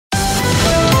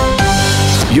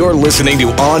You're listening to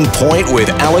On Point with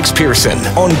Alex Pearson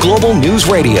on Global News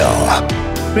Radio.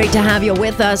 Great to have you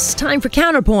with us. Time for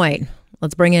Counterpoint.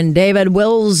 Let's bring in David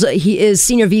Wills. He is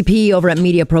Senior VP over at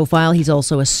Media Profile. He's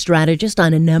also a strategist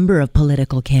on a number of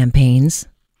political campaigns.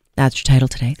 That's your title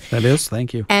today. That is.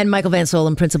 Thank you. And Michael Van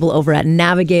Solen, principal over at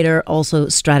Navigator, also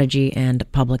strategy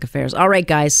and public affairs. All right,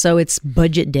 guys. So it's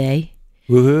budget day.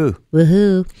 Woohoo.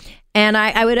 Woohoo. And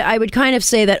I would kind of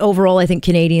say that overall, I think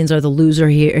Canadians are the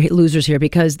losers here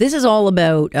because this is all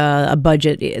about a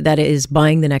budget that is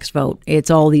buying the next vote.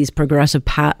 It's all these progressive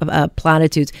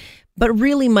platitudes. But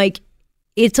really, Mike,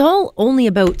 it's all only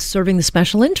about serving the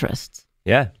special interests.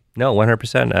 Yeah. No,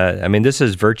 100%. I mean, this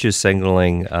is virtue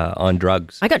signaling on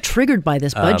drugs. I got triggered by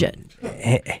this budget.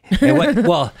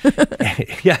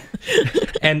 Yeah.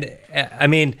 And I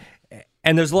mean...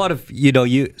 And there's a lot of,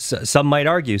 some might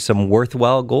argue some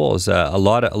worthwhile goals. A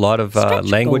lot of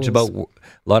language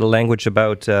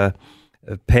about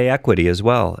pay equity as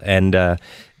well. And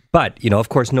but of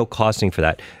course, no costing for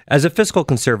that. As a fiscal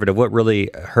conservative, what really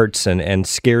hurts and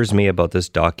scares me about this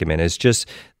document is just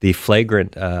the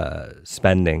flagrant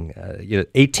spending.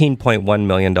 $18.1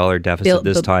 million deficit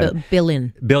this time.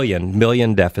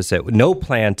 Billion deficit. No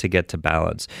plan to get to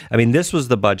balance. I mean, this was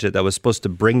the budget that was supposed to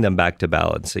bring them back to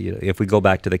balance. If we go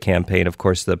back to the campaign, of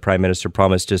course, the Prime Minister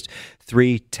promised just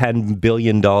 $10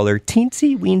 billion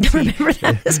teensy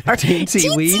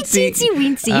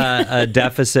weensy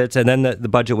deficits, and then the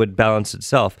budget would balance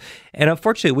itself. And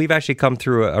unfortunately, we've actually come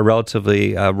through a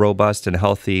relatively robust and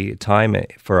healthy time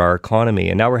for our economy.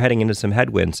 And now we're heading into some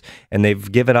headwinds. And they've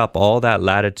given up all that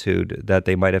latitude that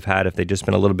they might have had if they'd just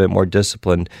been a little bit more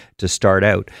disciplined to start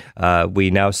out.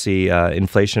 We now see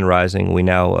inflation rising. We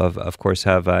now, of course,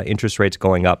 have interest rates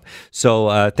going up.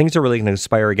 So things are really going to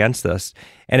conspire against us.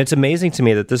 And it's amazing to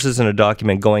me that this isn't a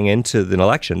document going into an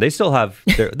election. They still have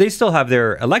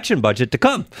their election budget to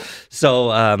come.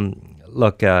 So,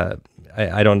 look,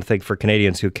 I don't think for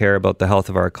Canadians who care about the health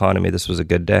of our economy, this was a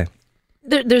good day.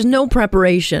 There's no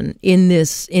preparation in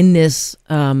this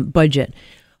budget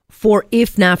for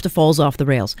if NAFTA falls off the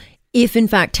rails. If in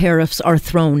fact tariffs are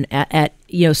thrown at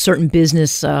certain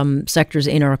business sectors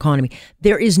in our economy,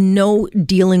 there is no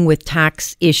dealing with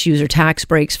tax issues or tax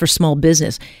breaks for small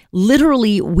business.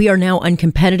 Literally, we are now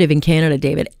uncompetitive in Canada,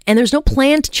 David, and there's no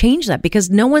plan to change that because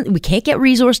we can't get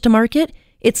resource to market.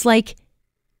 It's like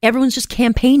everyone's just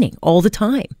campaigning all the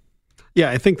time.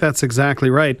 Yeah, I think that's exactly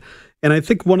right. And I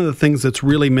think one of the things that's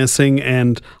really missing,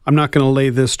 and I'm not going to lay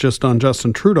this just on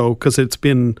Justin Trudeau, because it's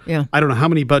been, I don't know how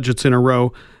many budgets in a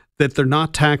row, that they're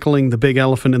not tackling the big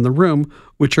elephant in the room,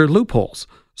 which are loopholes.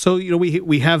 So,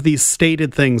 we have these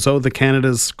stated things. The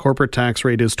Canada's corporate tax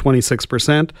rate is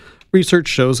 26%. Research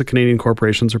shows that Canadian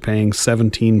corporations are paying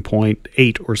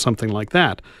 17.8 or something like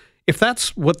that. If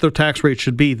that's what the tax rate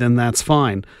should be, then that's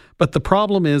fine. But the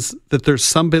problem is that there's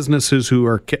some businesses who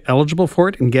are eligible for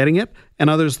it and getting it, and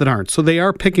others that aren't. So they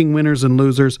are picking winners and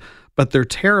losers, but they're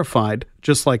terrified,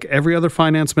 just like every other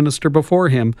finance minister before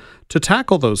him, to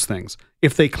tackle those things.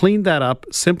 If they cleaned that up,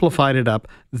 simplified it up,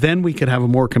 then we could have a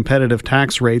more competitive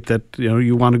tax rate that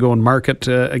you want to go and market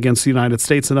against the United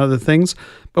States and other things.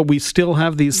 But we still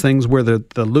have these things where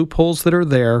the loopholes that are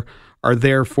there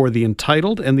for the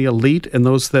entitled and the elite and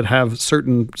those that have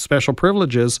certain special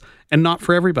privileges and not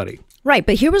for everybody. Right.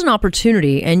 But here was an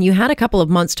opportunity, and you had a couple of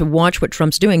months to watch what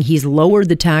Trump's doing. He's lowered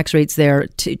the tax rates there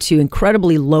to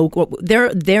incredibly low.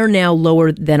 They're now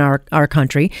lower than our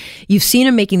country. You've seen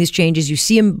him making these changes. You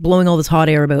see him blowing all this hot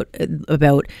air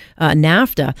about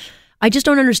NAFTA. I just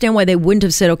don't understand why they wouldn't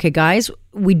have said, okay, guys,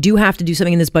 we do have to do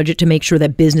something in this budget to make sure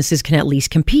that businesses can at least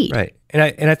compete. Right. And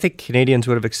I think Canadians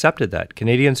would have accepted that.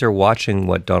 Canadians are watching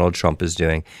what Donald Trump is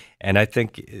doing. And I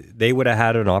think they would have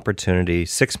had an opportunity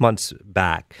 6 months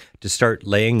back to start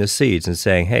laying the seeds and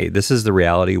saying, hey, this is the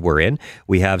reality we're in.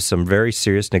 We have some very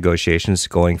serious negotiations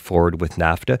going forward with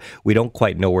NAFTA. We don't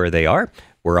quite know where they are.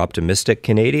 We're optimistic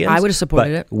Canadians. I would have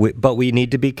supported it. But we need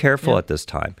to be careful at this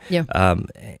time. Yeah.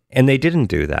 And they didn't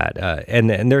do that.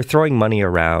 And they're throwing money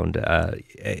around.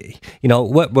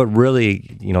 What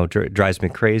really, drives me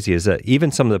crazy is that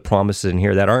even some of the promises in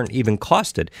here that aren't even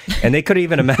costed, and they couldn't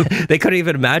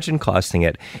even imagine costing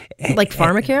it. Like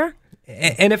pharmacare?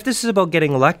 And if this is about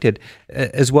getting elected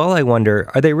as well, I wonder,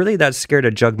 are they really that scared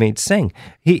of Jagmeet Singh?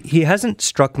 He hasn't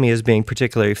struck me as being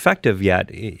particularly effective yet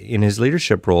in his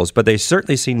leadership roles, but they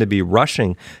certainly seem to be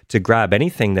rushing to grab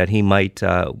anything that he might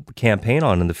campaign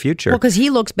on in the future. Well, because he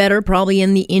looks better probably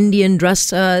in the Indian dress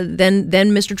than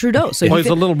Mr. Trudeau. So he's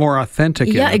a little more authentic.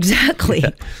 Yeah, exactly.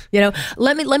 Yeah.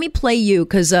 Let me play you,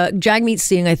 because Jagmeet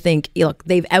Singh, I think, look,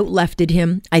 they've outlefted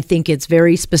him. I think it's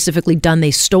very specifically done.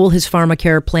 They stole his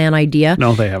pharmacare plan idea.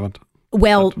 No, they haven't.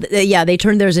 Well, yeah, they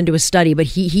turned theirs into a study, but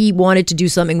he wanted to do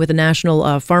something with the national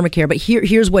pharmacare. But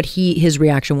here's what his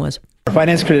reaction was. Our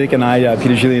finance critic and I,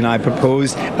 Peter Gili and I,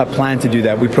 proposed a plan to do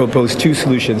that. We proposed two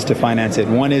solutions to finance it.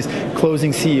 One is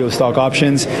closing CEO stock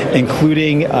options,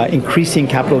 including increasing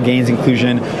capital gains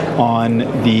inclusion on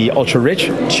the ultra-rich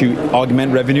to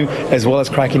augment revenue, as well as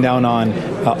cracking down on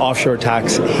offshore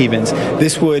tax havens.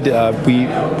 This would,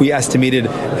 we estimated,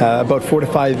 about $4 to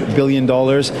 $5 billion,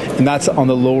 and that's on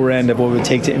the lower end of what it would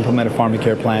take to implement a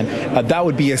pharmacare plan. That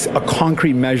would be a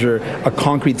concrete measure, a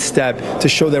concrete step to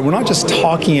show that we're not just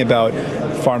talking about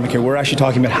pharmacare, we're actually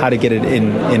talking about how to get it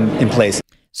in place.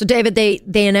 So, David,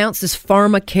 they announced this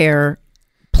pharmacare.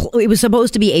 It was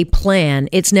supposed to be a plan.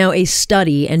 It's now a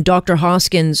study, and Dr.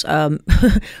 Hoskins,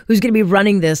 who's going to be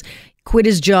running this, quit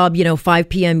his job, 5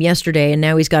 p.m. yesterday, and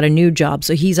now he's got a new job.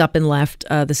 So he's up and left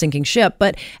the sinking ship.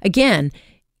 But again,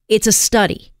 it's a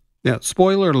study. Yeah,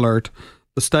 spoiler alert.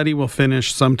 The study will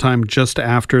finish sometime just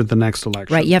after the next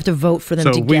election. Right, you have to vote for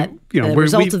them to get the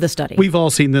results of the study. We've all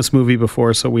seen this movie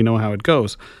before, so we know how it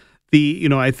goes.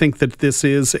 I think that this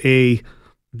is we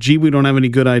don't have any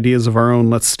good ideas of our own,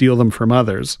 let's steal them from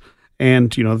others.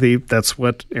 And, that's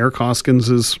what Eric Hoskins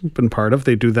has been part of.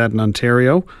 They do that in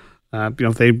Ontario.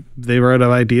 They were out of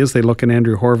ideas. They look in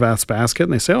Andrew Horwath's basket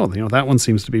and they say, that one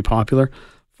seems to be popular.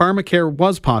 Pharmacare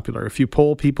was popular. If you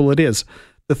poll people, it is.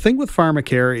 The thing with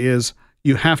pharmacare is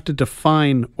you have to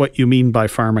define what you mean by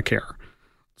pharmacare.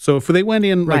 So if they went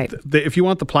in, right. If you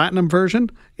want the platinum version,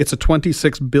 it's a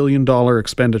 $26 billion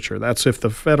expenditure. That's if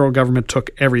the federal government took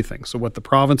everything. So what the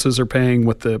provinces are paying,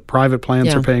 what the private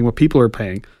plans are paying, what people are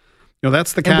paying.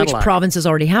 That's the Cadillac. And which provinces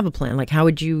already have a plan? Like, how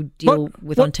would you deal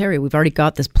with Ontario? We've already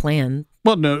got this plan.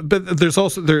 Well, no, but there's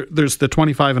also there's the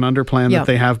 25 and under plan that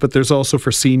they have, but there's also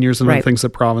for seniors and other things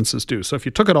that provinces do. So if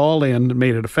you took it all in and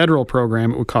made it a federal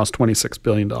program, it would cost $26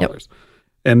 billion. Yep.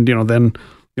 And, then,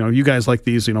 you guys like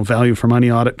these, value for money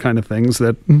audit kind of things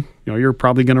that, you're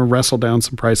probably going to wrestle down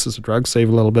some prices of drugs, save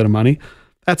a little bit of money.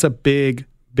 That's a big,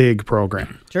 big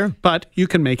program. Sure. But you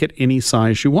can make it any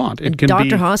size you want. It can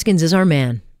Dr. Hoskins is our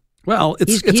man. Well,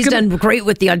 he's done great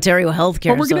with the Ontario healthcare.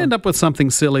 Well, we're going to end up with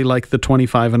something silly like the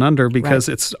 25 and under because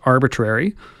it's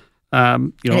arbitrary.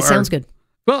 And it sounds good.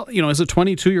 Well, as a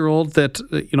 22-year-old that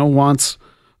wants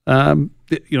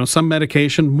some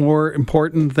medication more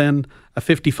important than a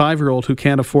 55-year-old who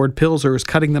can't afford pills or is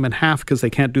cutting them in half because they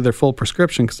can't do their full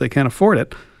prescription because they can't afford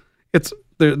it.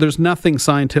 There's nothing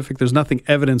scientific, there's nothing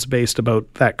evidence-based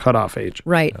about that cutoff age.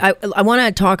 Right. I want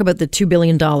to talk about the $2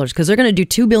 billion because they're going to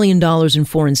do $2 billion in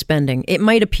foreign spending. It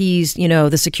might appease,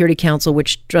 the Security Council,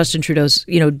 which Justin Trudeau's,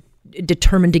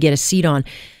 determined to get a seat on.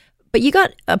 But you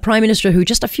got a prime minister who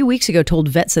just a few weeks ago told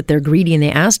vets that they're greedy and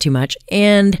they ask too much.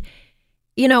 And,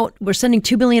 we're sending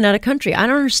 $2 billion out of country. I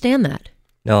don't understand that.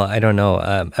 No, I don't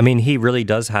know. He really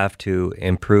does have to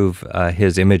improve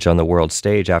his image on the world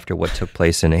stage after what took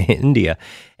place in India.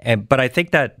 But I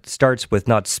think that starts with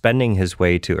not spending his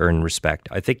way to earn respect.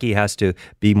 I think he has to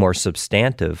be more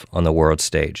substantive on the world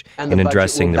stage in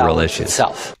addressing the real issues.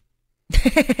 Itself.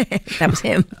 That was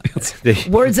him.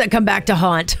 Words that come back to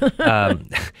haunt.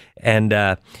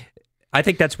 I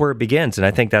think that's where it begins, and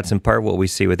I think that's in part what we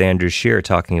see with Andrew Scheer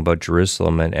talking about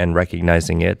Jerusalem and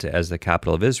recognizing it as the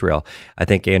capital of Israel. I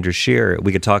think Andrew Scheer,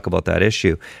 we could talk about that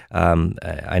issue.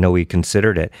 I know we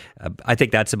considered it. I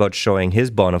think that's about showing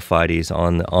his bona fides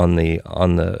on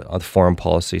the foreign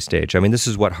policy stage. This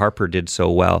is what Harper did so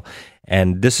well,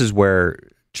 and this is where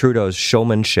Trudeau's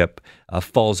showmanship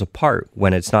falls apart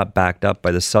when it's not backed up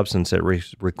by the substance that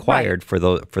required for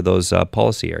those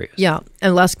policy areas. Yeah,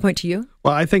 and last point to you.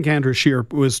 Well, I think Andrew Scheer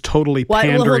was totally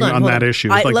pandering on that issue.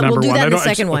 We'll do that in the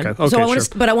second one. Okay,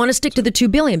 but I want to stick to the $2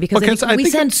 billion because we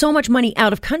send so much money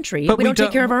out of country, but we don't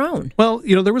take care of our own. Well,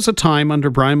 there was a time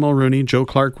under Brian Mulroney, Joe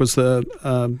Clark was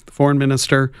the foreign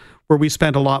minister, where we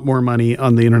spent a lot more money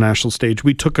on the international stage.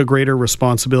 We took a greater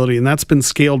responsibility, and that's been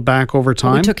scaled back over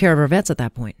time. We took care of our vets at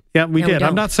that point. Yeah, we did.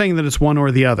 I'm not saying that it's one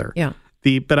or the other. Yeah.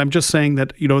 But I'm just saying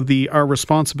that our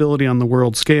responsibility on the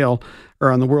world scale or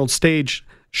on the world stage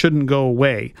shouldn't go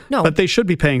away. No. But they should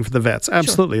be paying for the vets.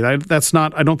 Absolutely. Sure. That's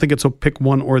not, I don't think it's a pick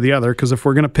one or the other, because if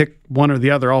we're going to pick one or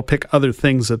the other, I'll pick other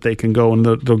things that they can go and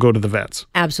they'll go to the vets.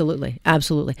 Absolutely.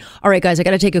 Absolutely. All right, guys, I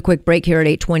got to take a quick break here at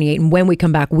 8:28. And when we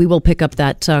come back, we will pick up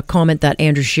that comment that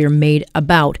Andrew Scheer made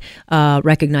about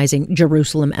recognizing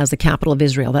Jerusalem as the capital of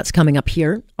Israel. That's coming up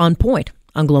here on Point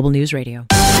on Global News Radio.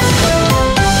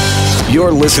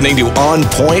 You're listening to On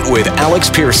Point with Alex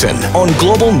Pearson on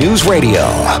Global News Radio.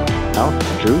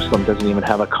 Jerusalem doesn't even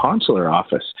have a consular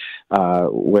office.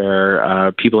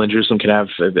 where people in Jerusalem can have,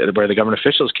 where the government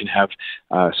officials can have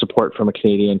support from a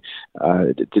Canadian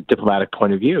diplomatic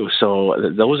point of view. So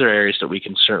those are areas that we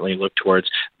can certainly look towards.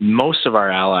 Most of our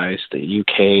allies, the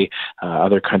UK,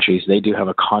 other countries, they do have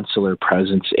a consular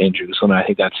presence in Jerusalem. And I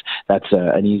think that's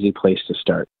an easy place to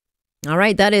start. All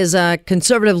right, that is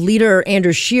Conservative leader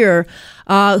Andrew Scheer,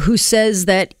 who says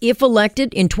that if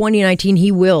elected in 2019,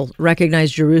 he will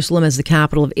recognize Jerusalem as the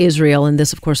capital of Israel. And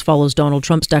this, of course, follows Donald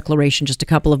Trump's declaration just a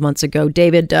couple of months ago.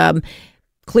 David,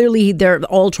 clearly they're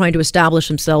all trying to establish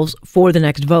themselves for the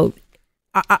next vote.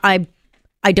 I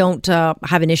don't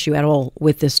have an issue at all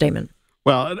with this statement.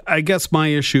 Well, I guess my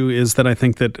issue is that I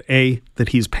think that that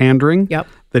he's pandering,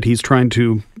 that he's trying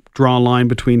to draw a line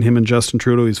between him and Justin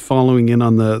Trudeau. He's following in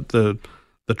on the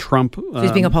Trump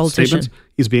he's being a politician. Statements.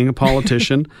 He's being a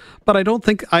politician. But I don't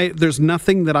think there's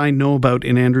nothing that I know about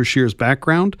in Andrew Scheer's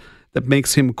background that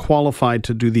makes him qualified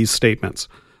to do these statements.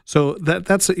 So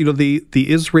that's the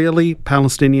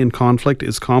Israeli-Palestinian conflict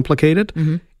is complicated.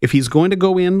 Mm-hmm. If he's going to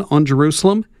go in on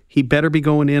Jerusalem, he better be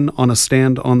going in on a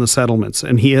stand on the settlements.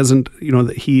 And he hasn't,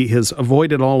 he has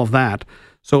avoided all of that.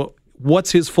 So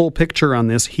what's his full picture on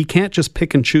this? He can't just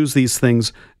pick and choose these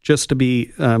things just to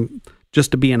be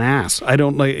an ass.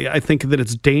 I think that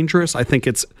it's dangerous. I think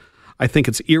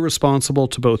it's irresponsible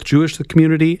to both Jewish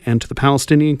community and to the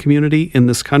Palestinian community in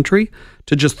this country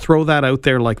to just throw that out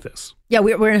there like this. Yeah,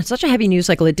 we're in such a heavy news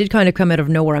cycle. It did kind of come out of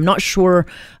nowhere. I'm not sure,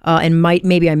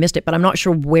 maybe I missed it, but I'm not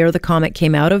sure where the comment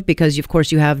came out of because, of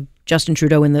course, you have Justin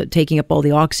Trudeau taking up all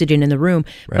the oxygen in the room.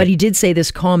 Right. But he did say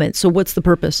this comment. So what's the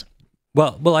purpose?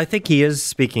 Well, I think he is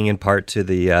speaking in part to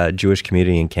the Jewish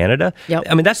community in Canada. Yep.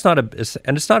 I mean, it's not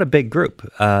a big group,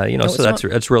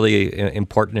 that's really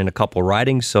important in a couple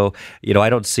ridings. So, I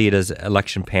don't see it as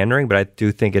election pandering, but I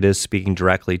do think it is speaking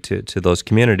directly to those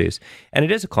communities. And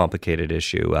it is a complicated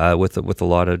issue with a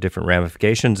lot of different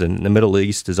ramifications. And the Middle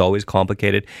East is always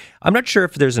complicated. I'm not sure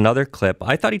if there's another clip.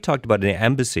 I thought he talked about an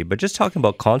embassy, but just talking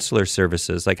about consular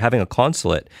services, like having a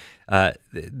consulate.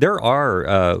 There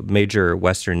are major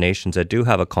Western nations that do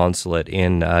have a consulate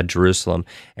in Jerusalem,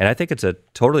 and I think it's a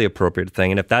totally appropriate thing.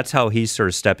 And if that's how he's sort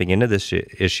of stepping into this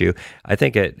issue, I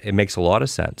think it makes a lot of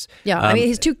sense. Yeah, I mean,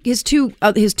 his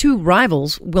two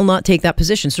rivals will not take that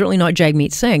position. Certainly not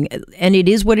Jagmeet Singh, and it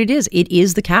is what it is. It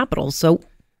is the capital, so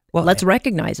let's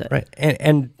recognize it. Right,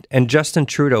 and Justin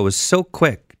Trudeau was so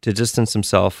quick to distance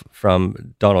himself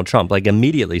from Donald Trump, like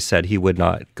immediately said he would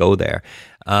not go there.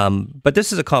 But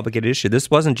this is a complicated issue.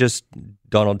 This wasn't just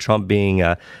Donald Trump being,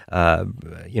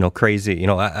 crazy,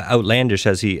 outlandish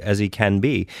as he can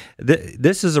be.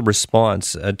 This is a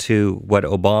response to what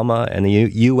Obama and the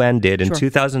UN did in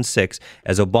 2006,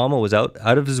 as Obama was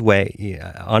on his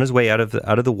way out of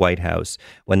the White House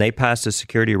when they passed a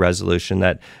security resolution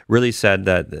that really said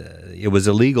that it was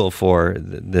illegal for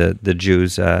the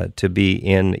Jews to be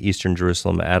in Eastern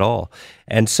Jerusalem at all.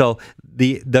 And so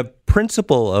the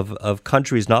principle of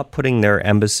countries not putting their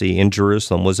embassy in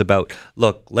Jerusalem was about,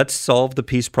 look, let's solve the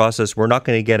peace process. We're not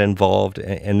going to get involved.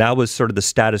 And that was sort of the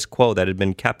status quo that had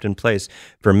been kept in place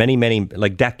for many, many,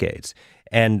 decades.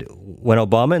 And when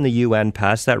Obama and the UN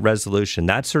passed that resolution,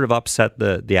 that sort of upset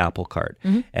the apple cart.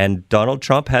 Mm-hmm. And Donald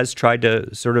Trump has tried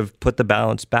to sort of put the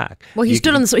balance back. Well,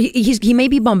 he may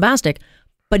be bombastic,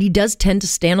 but he does tend to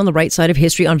stand on the right side of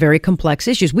history on very complex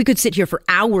issues. We could sit here for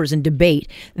hours and debate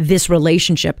this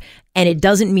relationship, and it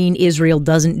doesn't mean Israel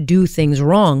doesn't do things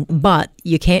wrong, but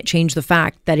you can't change the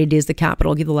fact that it is the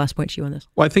capital. I'll give the last point to you on this.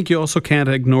 Well, I think you also can't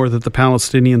ignore that the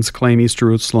Palestinians claim East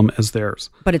Jerusalem as theirs.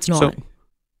 But it's not.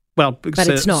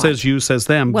 It's not. Says you, says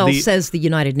them. Well, says the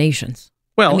United Nations.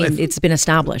 Well, it's been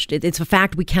established. It's a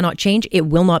fact we cannot change. It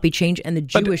will not be changed, and the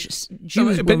Jews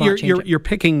will not change it. You're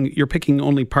picking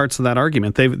only parts of that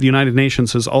argument. The United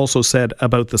Nations has also said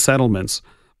about the settlements,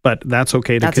 but that's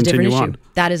okay to continue on.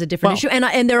 That is a different issue,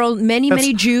 and there are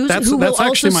many Jews who will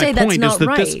also say that's not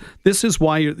right. This is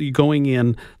why you're going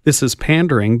in. This is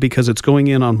pandering because it's going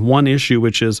in on one issue,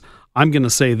 which is I'm going to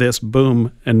say this,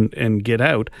 boom, and get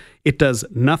out. It does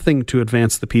nothing to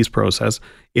advance the peace process.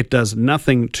 It does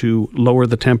nothing to lower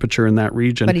the temperature in that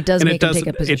region. But it does make them take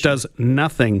a position. It does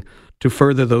nothing to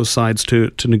further those sides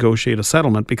to negotiate a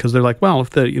settlement because they're like, well, if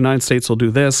the United States will do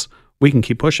this, we can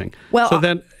keep pushing. Well, so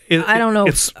then I don't know.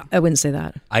 I wouldn't say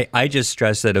that. I just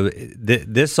stress that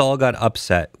this all got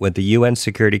upset with the UN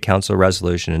Security Council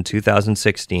resolution in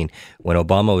 2016 when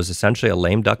Obama was essentially a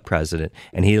lame duck president,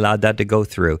 and he allowed that to go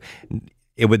through.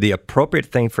 The appropriate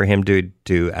thing for him to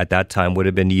do at that time would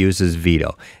have been to use his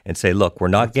veto and say, look, we're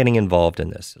not getting involved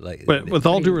in this. But with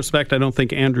all due respect, I don't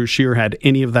think Andrew Scheer had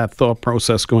any of that thought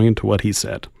process going into what he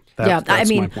said.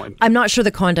 That's my point. I'm not sure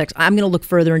the context. I'm going to look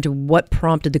further into what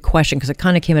prompted the question, because it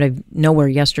kind of came out of nowhere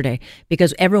yesterday,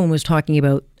 because everyone was talking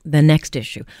about the next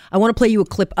issue. I want to play you a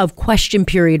clip of Question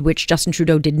Period, which Justin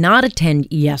Trudeau did not attend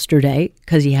yesterday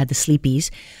because he had the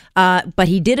sleepies. But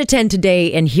he did attend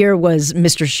today, and here was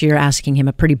Mr. Scheer asking him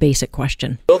a pretty basic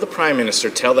question. Will the Prime Minister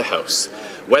tell the House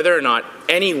whether or not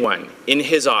anyone in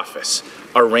his office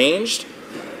arranged,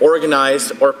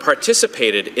 organized, or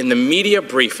participated in the media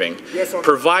briefing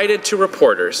provided to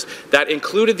reporters that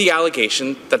included the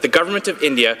allegation that the government of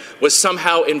India was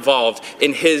somehow involved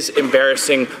in his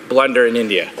embarrassing blunder in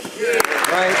India?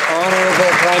 Right,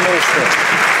 Honourable Prime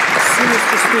Minister.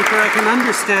 Mr. Speaker, I can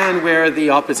understand where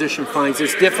the opposition finds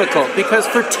this difficult, because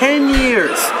for 10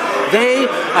 years they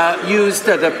used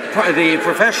the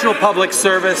professional public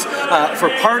service for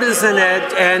partisan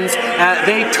ends.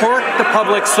 They torqued the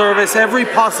public service every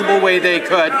possible way they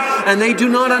could, and they do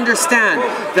not understand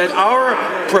that our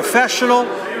professional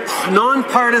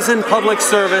non-partisan public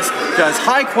service does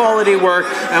high-quality work,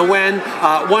 and when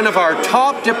one of our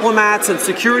top diplomats and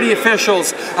security officials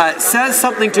says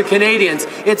something to Canadians,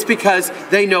 it's because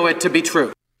they know it to be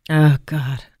true. Oh,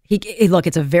 God. Look,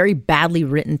 it's a very badly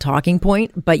written talking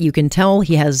point, but you can tell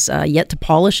he has yet to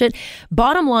polish it.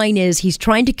 Bottom line is he's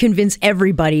trying to convince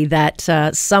everybody that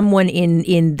someone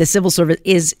in the civil service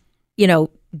is,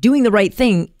 doing the right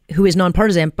thing, who is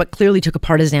nonpartisan, but clearly took a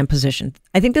partisan position.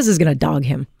 I think this is going to dog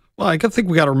him. Well, I think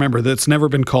we got to remember that it's never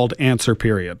been called answer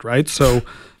period, right? So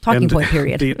talking point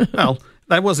period.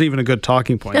 That wasn't even a good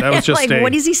talking point. That was just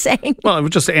what is he saying? Well, it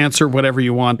would just answer whatever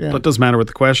you want. But it doesn't matter what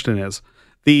the question is.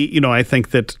 I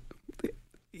think that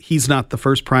he's not the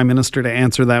first prime minister to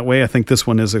answer that way. I think this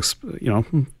one is,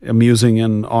 amusing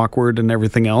and awkward and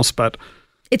everything else, but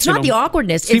it's not the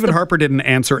awkwardness. Stephen Harper didn't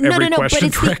answer every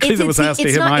question correctly that was asked to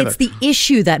him either. It's the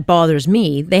issue that bothers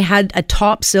me. They had a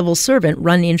top civil servant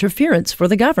run interference for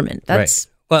the government. That's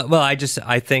right. Well,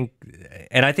 I think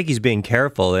he's being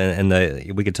careful, and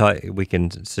we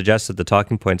can suggest that the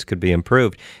talking points could be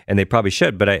improved, and they probably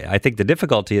should. But I think the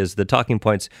difficulty is the talking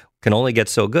points can only get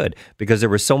so good because there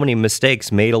were so many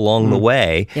mistakes made along the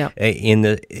way in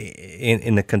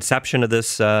the conception of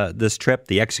this trip,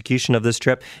 the execution of this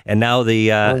trip, and now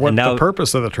the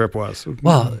purpose of the trip was.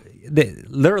 Well,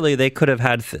 they could have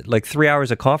had 3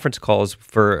 hours of conference calls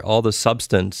for all the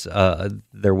substance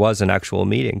there was in actual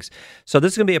meetings. So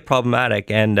this is going to be problematic,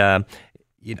 and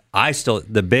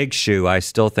the big shoe I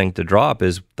still think to drop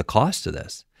is the cost of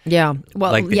this. Yeah,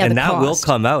 well, and that will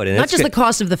come out. And not just the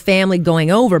cost of the family going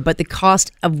over, but the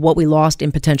cost of what we lost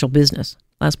in potential business.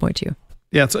 Last point to you.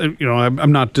 Yeah, it's,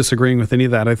 I'm not disagreeing with any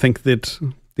of that. I think that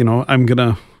I'm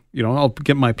gonna. I'll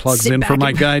get my plugs in for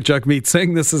my guy, Jagmeet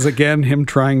Singh. This is, again, him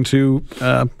trying to,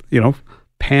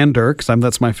 pander, because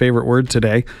that's my favorite word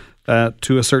today,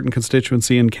 to a certain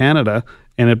constituency in Canada,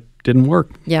 and it didn't work.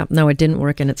 Yeah, no, it didn't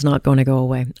work, and it's not going to go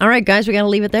away. All right, guys, we got to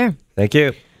leave it there. Thank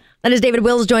you. That is David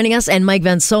Wills joining us and Mike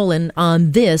Van Solen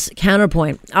on this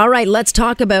Counterpoint. All right, let's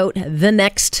talk about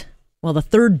the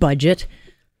third budget.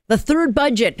 The third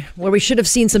budget, where we should have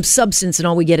seen some substance and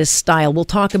all we get is style. We'll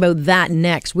talk about that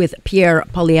next with Pierre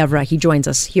Poilievre. He joins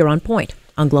us here on Point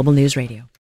on Global News Radio.